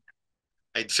one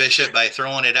I'd fish it by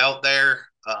throwing it out there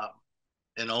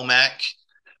in Omak,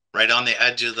 right on the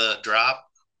edge of the drop.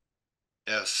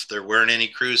 If there weren't any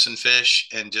cruising fish,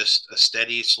 and just a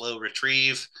steady, slow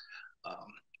retrieve,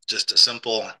 just a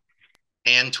simple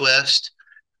hand twist.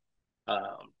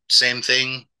 Same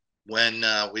thing when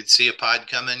we'd see a pod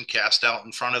coming, cast out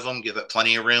in front of them, give it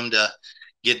plenty of room to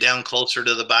get down closer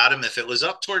to the bottom. If it was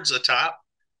up towards the top,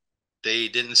 they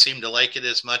didn't seem to like it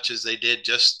as much as they did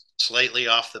just slightly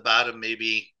off the bottom,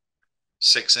 maybe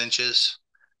 6 inches,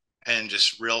 and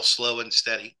just real slow and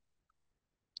steady.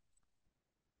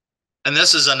 And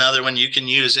this is another one you can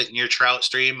use it in your trout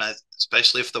stream,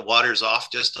 especially if the water's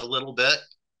off just a little bit.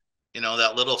 You know,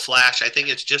 that little flash, I think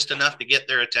it's just enough to get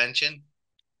their attention.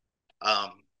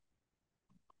 And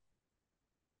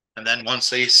then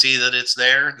once they see that it's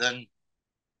there, then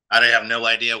I have no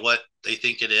idea what they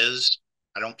think it is.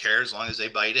 I don't care as long as they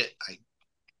bite it.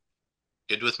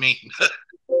 Good with me.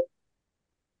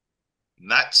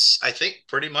 And that's, I think,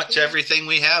 pretty much everything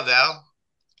we have, Al.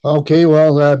 Okay,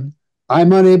 well,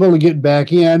 I'm unable to get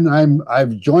back in.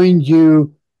 I've joined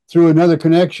you through another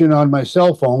connection on my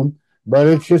cell phone, but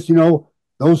it's just,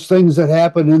 those things that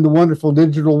happen in the wonderful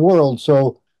digital world.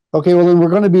 So, okay, well, then we're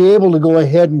going to be able to go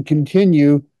ahead and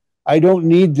continue. I don't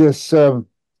need this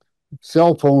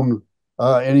cell phone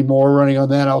anymore running on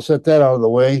that. I'll set that out of the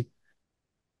way.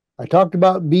 I talked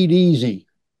about Bead Easy.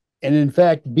 And in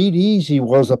fact, Bead Easy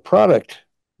was a product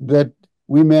that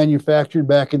we manufactured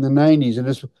back in the 90s. And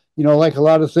it's, like a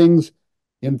lot of things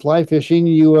in fly fishing,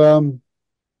 you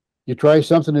try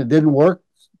something that didn't work,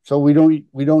 so we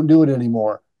don't do it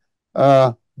anymore.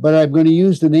 But I'm going to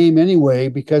use the name anyway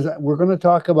because we're going to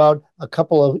talk about a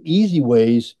couple of easy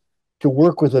ways to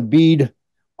work with a bead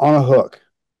on a hook.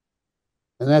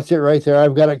 And that's it right there.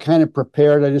 I've got it kind of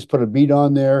prepared. I just put a bead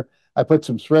on there. I put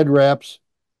some thread wraps.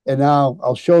 And now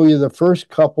I'll show you the first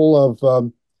couple of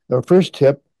the first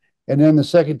tip. And then the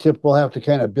second tip, we'll have to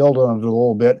kind of build on it a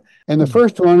little bit. And the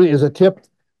first one is a tip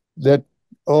that,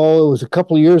 it was a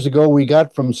couple of years ago we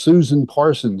got from Susan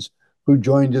Parsons, who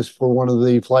joined us for one of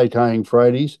the Fly Tying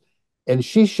Fridays. And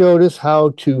she showed us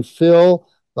how to fill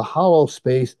the hollow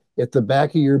space at the back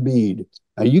of your bead.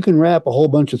 Now, you can wrap a whole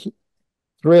bunch of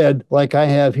thread like I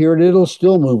have here, and it'll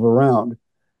still move around.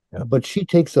 Yeah. But she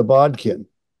takes a bodkin,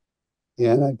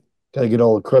 and I got to get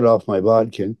all the crud off my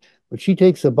bodkin. But she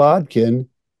takes a bodkin,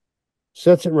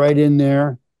 sets it right in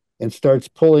there, and starts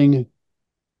pulling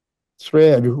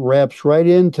thread, wraps right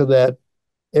into that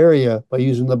area by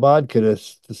using the bodkin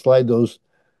to slide those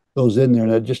in there,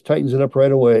 and it just tightens it up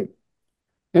right away.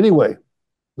 Anyway,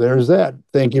 there's that.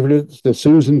 Thank you to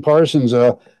Susan Parsons,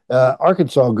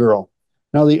 Arkansas girl.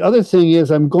 Now, the other thing is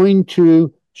I'm going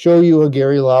to show you a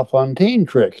Gary LaFontaine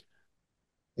trick.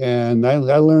 And I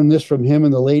learned this from him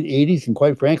in the late 80s, and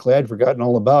quite frankly, I'd forgotten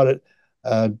all about it.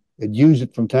 I'd used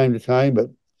it from time to time,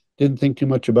 but didn't think too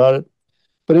much about it.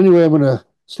 But anyway, I'm going to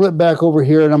slip back over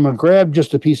here, and I'm going to grab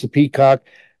just a piece of peacock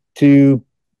to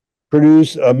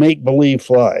produce a make-believe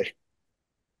fly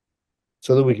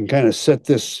so that we can kind of set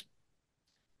this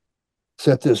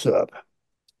up.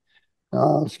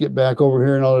 Let's get back over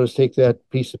here, and I'll just take that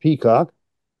piece of peacock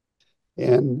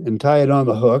and tie it on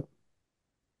the hook.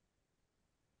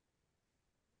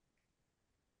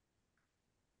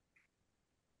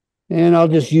 And I'll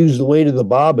just use the weight of the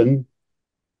bobbin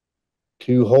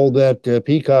to hold that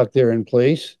peacock there in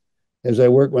place as I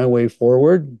work my way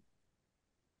forward.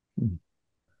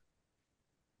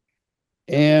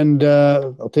 And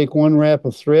I'll take one wrap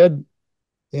of thread,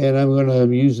 and I'm going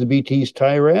to use the BT's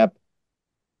tie wrap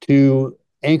to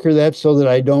anchor that so that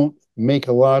I don't make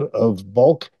a lot of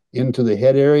bulk into the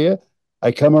head area.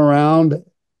 I come around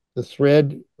the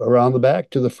thread around the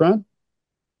back to the front,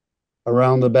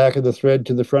 around the back of the thread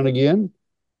to the front again,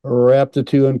 wrap the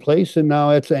two in place, and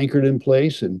now it's anchored in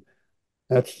place, and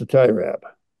that's the tie wrap.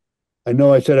 I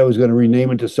know I said I was going to rename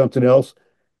it to something else,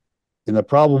 and the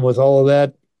problem with all of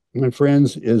that, my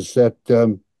friends, is that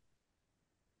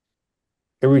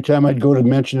every time I'd go to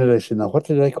mention it, I said, now, what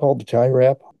did I call the tie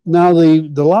wrap? Now,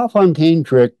 the LaFontaine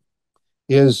trick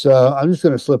is, I'm just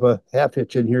going to slip a half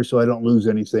hitch in here so I don't lose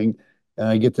anything, and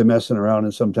I get to messing around,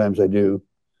 and sometimes I do.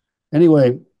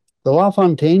 Anyway, the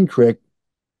LaFontaine trick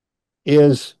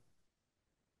is,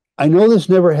 I know this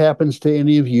never happens to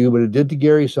any of you, but it did to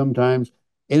Gary sometimes,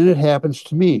 and it happens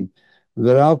to me,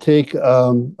 that I'll take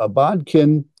a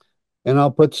bodkin and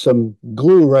I'll put some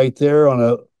glue right there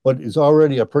on what is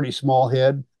already a pretty small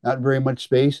head, not very much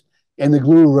space, and the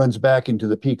glue runs back into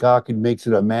the peacock and makes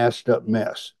it a mashed up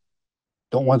mess.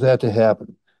 Don't want that to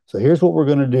happen. So here's what we're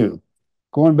going to do.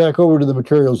 Going back over to the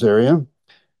materials area,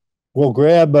 we'll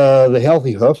grab the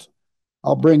healthy hoof.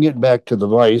 I'll bring it back to the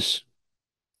vise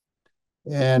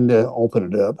and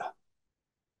open it up.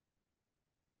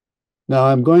 Now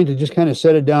I'm going to just kind of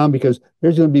set it down because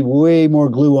there's going to be way more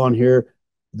glue on here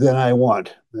than I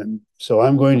want. And so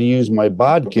I'm going to use my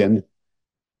bodkin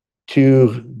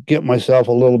to get myself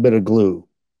a little bit of glue.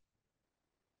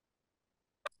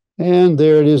 And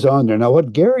there it is on there. Now,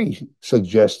 what Gary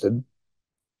suggested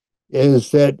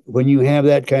is that when you have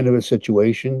that kind of a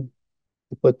situation,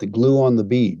 you put the glue on the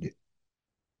bead.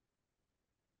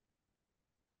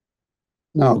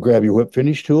 Now, grab your whip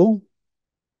finish tool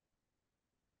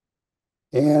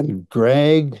and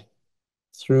drag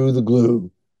through the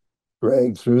glue.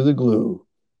 Drag through the glue.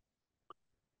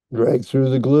 Drag through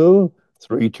the glue.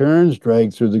 3 turns,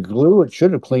 drag through the glue. It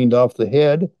should have cleaned off the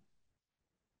head.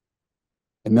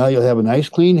 And now you'll have a nice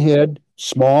clean head,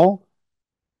 small,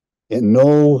 and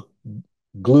no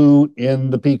glue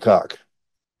in the peacock.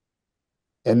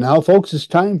 And now, folks, it's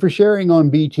time for sharing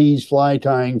on BT's Fly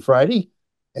Tying Friday.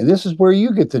 And this is where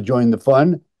you get to join the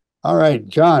fun. All right,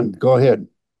 John, go ahead.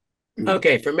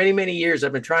 Okay, for many, many years,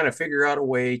 I've been trying to figure out a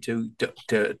way to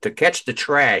catch the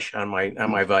trash on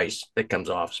my vise that comes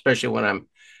off, especially when I'm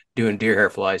doing deer hair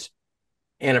flies.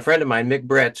 And a friend of mine, Mick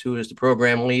Bretz, who is the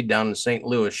program lead down in St.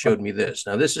 Louis, showed me this.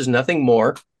 Now, this is nothing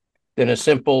more than a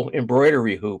simple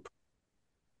embroidery hoop.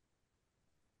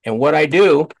 And what I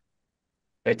do,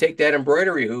 I take that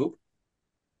embroidery hoop.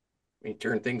 Let me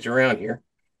turn things around here.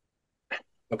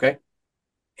 Okay.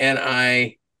 And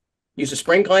I use a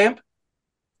spring clamp.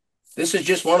 This is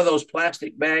just one of those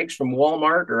plastic bags from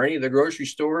Walmart or any of the grocery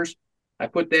stores. I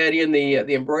put that in the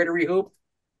embroidery hoop.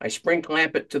 I spring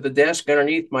clamp it to the desk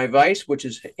underneath my vise, which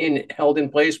is held in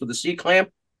place with a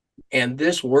C-clamp. And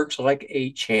this works like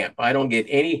a champ. I don't get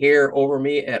any hair over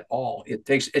me at all.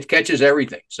 It catches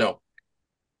everything. So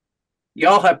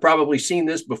y'all have probably seen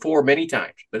this before many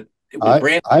times, but it was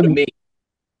brand new to me.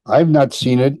 I've not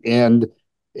seen it, and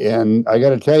I got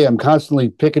to tell you, I'm constantly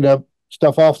picking up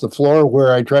stuff off the floor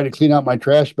where I try to clean out my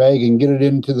trash bag and get it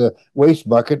into the waste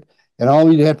bucket. And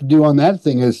all you have to do on that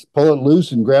thing is pull it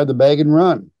loose and grab the bag and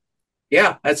run.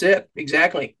 Yeah, that's it.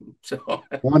 Exactly. So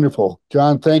wonderful,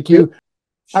 John. Thank you.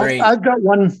 I've got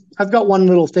one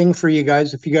little thing for you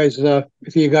guys. If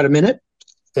you got a minute.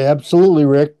 Absolutely,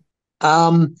 Rick.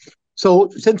 So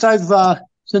since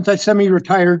I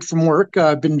semi-retired from work,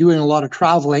 I've been doing a lot of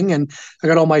traveling, and I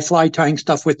got all my fly tying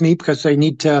stuff with me because I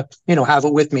need to, have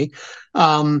it with me.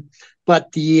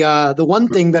 But the one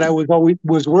thing that I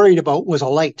was worried about was a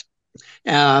light,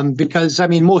 because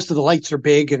most of the lights are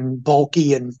big and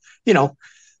bulky, and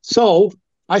so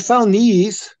I found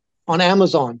these on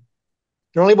Amazon.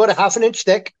 They're only about a half an inch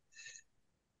thick,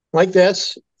 like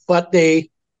this, but they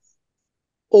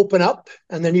open up,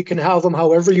 and then you can have them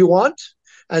however you want.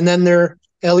 And then they're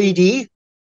LED,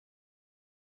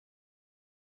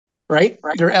 right?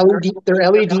 They're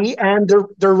LED, and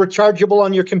they're rechargeable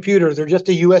on your computer. They're just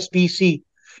a USB-C,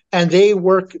 and they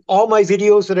work. All my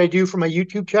videos that I do for my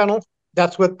YouTube channel,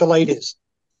 that's what the light is.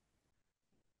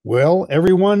 Well,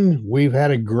 everyone, we've had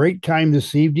a great time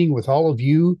this evening with all of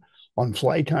you on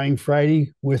Fly Tying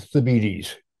Friday with the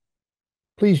Beaties.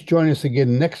 Please join us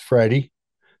again next Friday.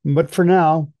 But for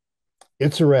now,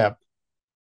 it's a wrap.